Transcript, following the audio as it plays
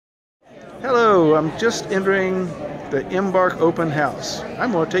Hello, I'm just entering the Embark open house.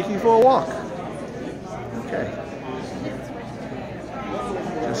 I'm going to take you for a walk. Okay.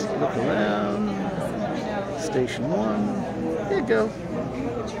 Just look around. Station 1. There you go.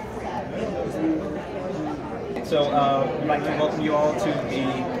 So we'd like to welcome you all to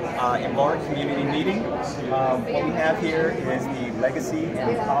the Embark community meeting. What we have here is the legacy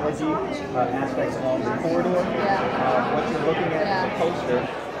and ecology aspects along the corridor. What you're looking at is a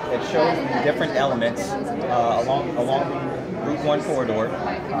poster that shows the different elements along the Route 1 corridor.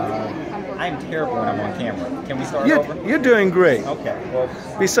 I'm terrible when I'm on camera. Can we start over? You're doing great. Okay. Well,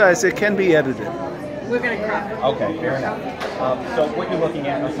 besides, it can be edited. We're going to crop it. Okay, fair enough. So what you're looking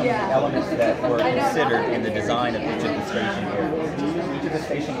at are some of the elements that were considered in the design of each of the station areas. Each of the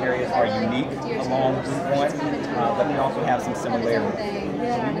station areas are unique along Route 1, but they also have some similarities.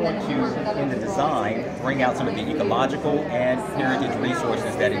 So we want to, in the design, bring out some of the ecological and heritage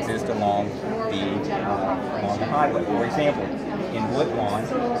resources that exist along the highway. For example, in Woodlawn,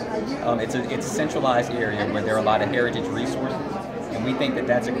 it's a centralized area where there are a lot of heritage resources. And we think that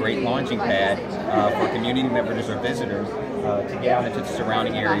that's a great launching pad for community members or visitors to get out into the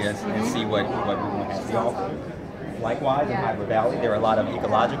surrounding areas and see what Route 1 has to offer. Likewise, in Hyper Valley, there are a lot of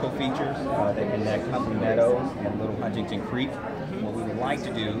ecological features that connect Huntley Meadows and Little Huntington Creek. What we would like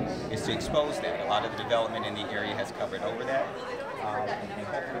to do is to expose that. A lot of the development in the area has covered over that. And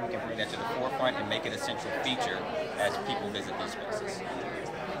hopefully we can bring that to the forefront and make it a central feature as people visit these spaces.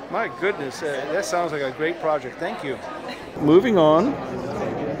 My goodness, that sounds like a great project. Thank you. Moving on,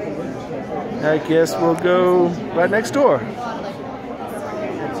 I guess we'll go right next door.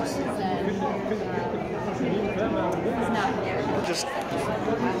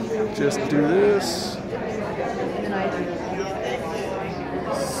 Just do this.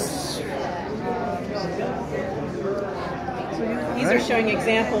 These are showing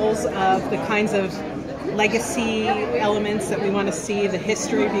examples of the kinds of legacy elements that we want to see the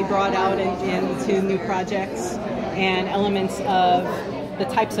history be brought out into new projects, and elements of the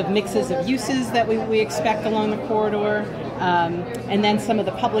types of mixes of uses that we expect along the corridor, and then some of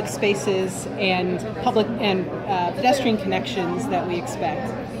the public spaces and pedestrian connections that we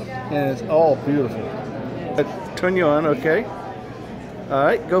expect. And it's all beautiful. Turn you on, okay? All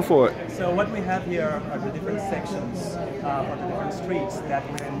right, go for it. So what we have here are the different sections or the different streets that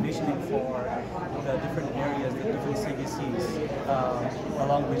we're envisioning for the different areas, the different CDCs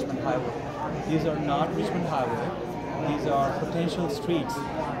along Richmond Highway. These are not Richmond Highway. These are potential streets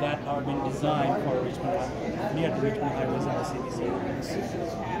that are being designed for near the Richmond Highways and the CDC areas.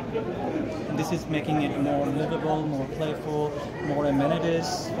 And this is making it more livable, more playful, more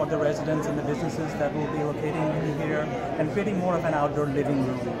amenities for the residents and the businesses that will be locating in here, and creating more of an outdoor living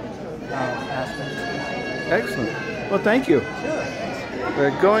room aspect. Excellent. Well, thank you. Sure. Thanks.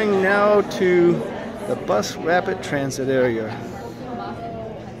 We're going now to the bus rapid transit area.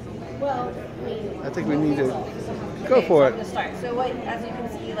 I think we need to go for it. To start. So as you can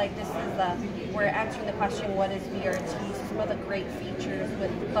see, like this is we're answering the question, what is VRT? So some of the great features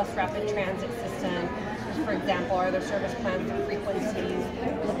with the bus rapid transit system, for example, are there service plans for frequencies,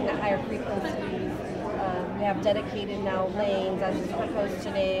 looking at higher frequencies. We have dedicated now lanes as is proposed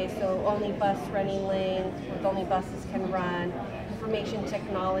today, so only bus running lanes with only buses can run. Information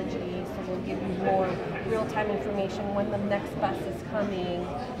technology, so we'll give you more real-time information when the next bus is coming.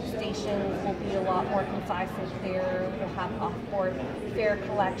 Stations will be a lot more concise and clear. We'll have off-board fare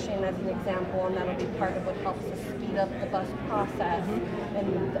collection as an example, and that'll be part of what helps us speed up the bus process.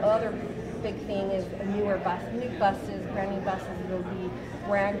 And the other big thing is new buses, brand new buses will be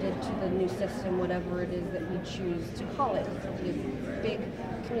branded to the new system, whatever it is that we choose to call it. It'll be a big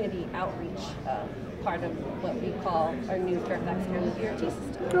community outreach part of what we call our new Fairfax County VRT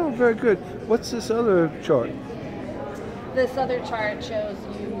system. Oh, very good. What's this other chart? This other chart shows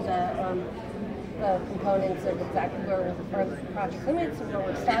you the components of exactly where our project limits and where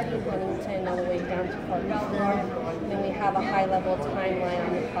we're starting, Huntington all the way down to Fort Belvoir. And then we have a high-level timeline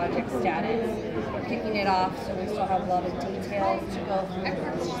on the project status. We're kicking it off, so we still have a lot of details to go through.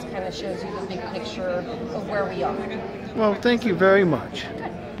 This just kind of shows you the big picture of where we are. Well, thank you very much.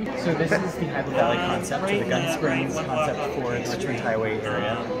 So this is the Hyper Valley concept, so the Gun Springs concept for the Richmond Highway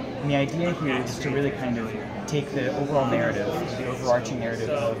area. And the idea here is to really kind of take the overall narrative, the overarching narrative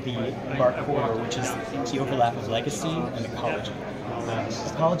of the Embark corridor, which is the overlap of legacy and ecology.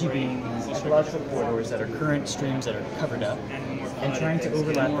 Ecology being these ecological corridors that are current streams that are covered up, and trying to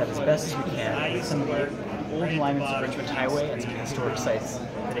overlap that as best as we can with some of the old alignments of Richmond Highway and some historic sites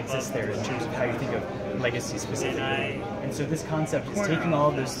that exist there in terms of how you think of legacy specifically. And so this concept is taking all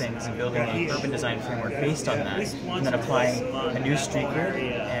of those things and building an urban design framework based on that, and then applying a new street grid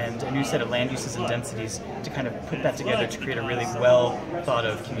and a new set of land uses and densities to kind of put that together to create a really well thought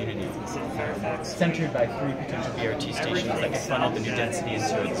of community. Centered by 3 potential BRT stations that can funnel the new density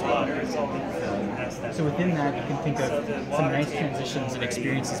into it as well. So within that, you can think of some nice transitions and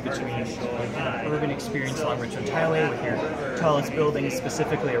experiences between an urban experience along Richmond Highway with your tallest buildings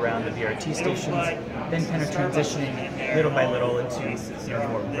specifically around the BRT stations, then kind of transitioning little by little into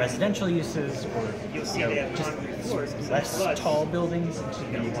more residential uses or just less tall buildings into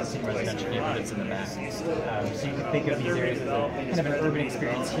the existing residential neighborhoods in the back. So you can think of these areas as kind of an urban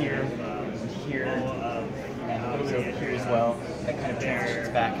experience here, and a little bit over here as well, that kind of transitions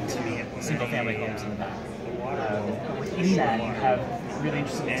back into single-family homes in the back. Within that, you have really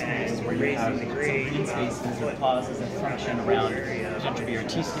interesting experiences where you have some green spaces or plazas that function around potential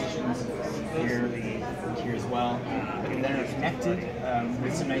BRT stations here as well. But then are connected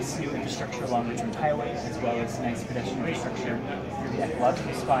with some nice new infrastructure along Richmond Highway, as well as nice pedestrian infrastructure through the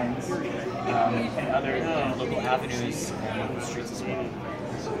ecological spines and other local avenues and local streets as well.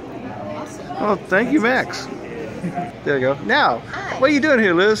 Oh, thank you, Max. There you go. Now, what are you doing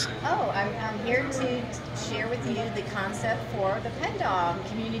here, Liz? Oh, I'm here to share with you the concept for the PennDOG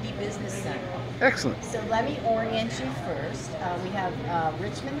Community Business Center. Excellent. So let me orient you first. We have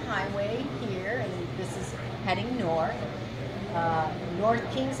Richmond Highway here, and this is heading north. North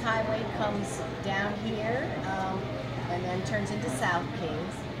Kings Highway comes down here and then turns into South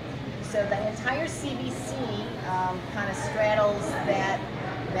Kings. So the entire CBC kind of straddles that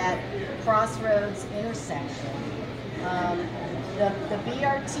crossroads intersection. The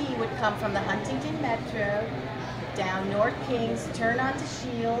BRT would come from the Huntington Metro, down North Kings, turn onto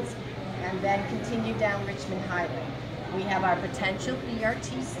Shields, and then continue down Richmond Highway. We have our potential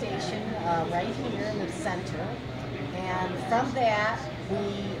BRT station right here in the center, and from that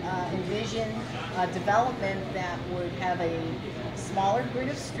we envision a development that would have a smaller grid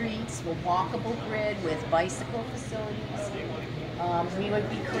of streets, a walkable grid with bicycle facilities. We would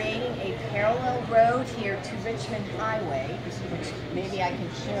be creating a parallel road here to Richmond Highway, which maybe I can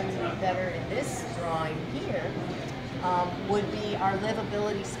show you better in this drawing here, would be our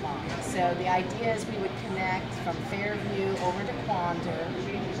livability spot. So the idea is we would connect from Fairview over to Quander,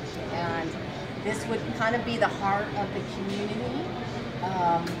 and this would kind of be the heart of the community.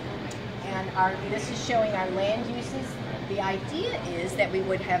 And this is showing our land uses. The idea is that we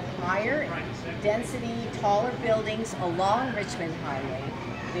would have higher density, taller buildings along Richmond Highway.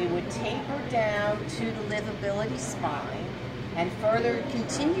 They would taper down to the livability spine and further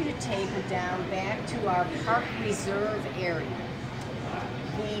continue to taper down back to our park reserve area.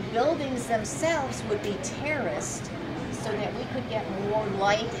 The buildings themselves would be terraced so that we could get more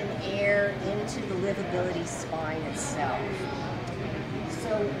light and air into the livability spine itself.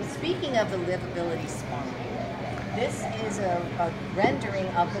 So speaking of the livability spine, this is a rendering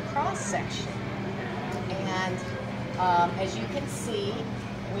of the cross-section. And as you can see,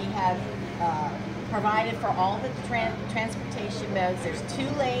 we have provided for all the transportation modes. There's 2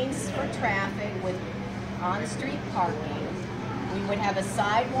 lanes for traffic with on-street parking. We would have a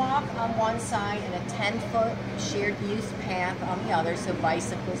sidewalk on one side and a 10-foot shared use path on the other, so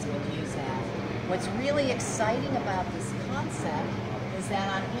bicyclists could use that. What's really exciting about this concept is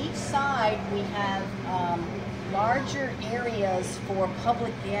that on each side we have larger areas for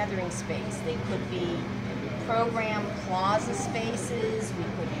public gathering space. They could be program plaza spaces, we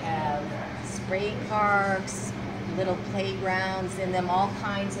could have spray parks, little playgrounds in them, all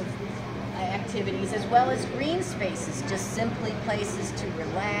kinds of activities, as well as green spaces, just simply places to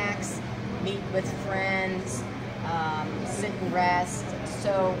relax, meet with friends, sit and rest.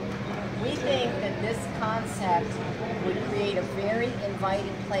 So we think that this concept would create a very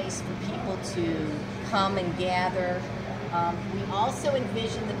inviting place for people to come and gather. We also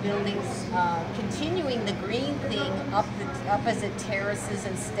envision the buildings continuing the green thing up as it terraces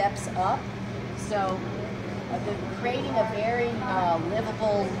and steps up. So creating a very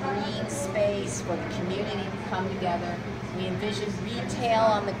livable green space for the community to come together. We envision retail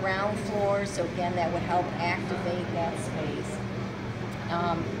on the ground floor, so again that would help activate that space.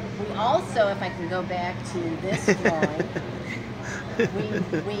 We also, if I can go back to this drawing,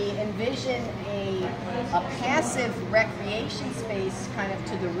 we envision a passive recreation space kind of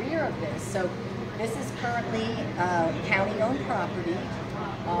to the rear of this. So this is currently county-owned property.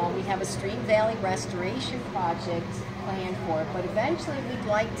 We have a stream valley restoration project planned for it, but eventually we'd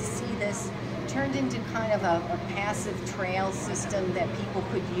like to see this turned into kind of a passive trail system that people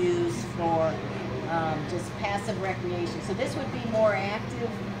could use for just passive recreation. So this would be more active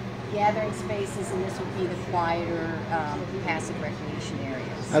gathering spaces, and this would be the quieter, passive recreation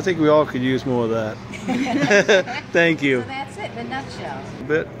areas. I think we all could use more of that. Thank you. So that's it in a nutshell.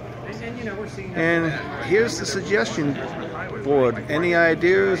 Bit. And here's the suggestion board. Any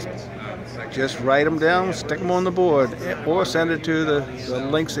ideas? Just write them down, stick them on the board, or send it to the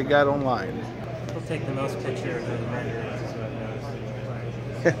links they got online. We'll take the most pictures of the renderings, is what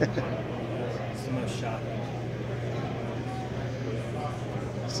it knows. It's the most shocking.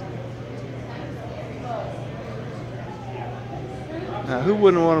 Now, who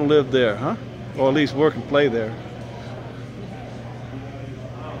wouldn't want to live there, huh? Or at least work and play there.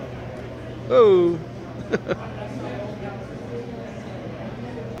 Oh.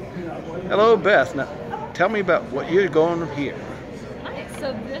 Hello, Beth. Now, tell me about what you're going here. Hi,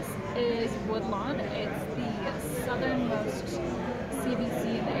 so this is Woodlawn. It's the southernmost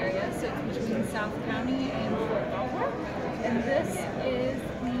CBC in the area, so it's between South County and Fort Belvoir. And this is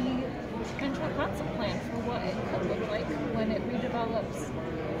the potential concept plan for what it could look like when it redevelops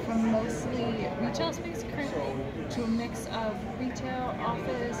from mostly retail space currently to a mix of retail,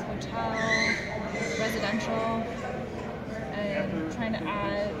 office, hotel, residential, and trying to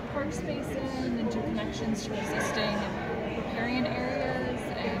add park space in and do connections to existing riparian areas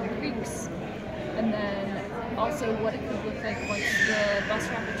and creeks, and then also what it could look like once the bus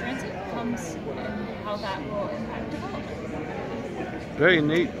rapid transit comes and how that will impact development. Very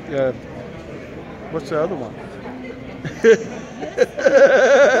neat. What's the other one?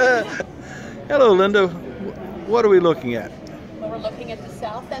 Hello, Linda. What are we looking at? Well, we're looking at the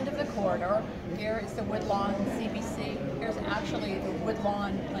south end of the corridor. Here is the Woodlawn CBC. Here's actually the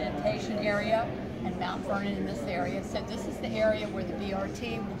Woodlawn plantation area and Mount Vernon in this area. So this is the area where the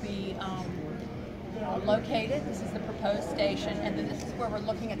BRT will be located. This is the proposed station, and then this is where we're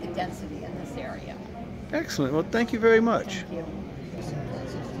looking at the density in this area. Excellent. Well, thank you very much. Thank you.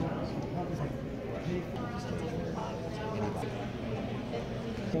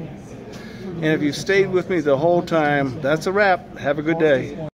 And if you stayed with me the whole time, that's a wrap. Have a good day.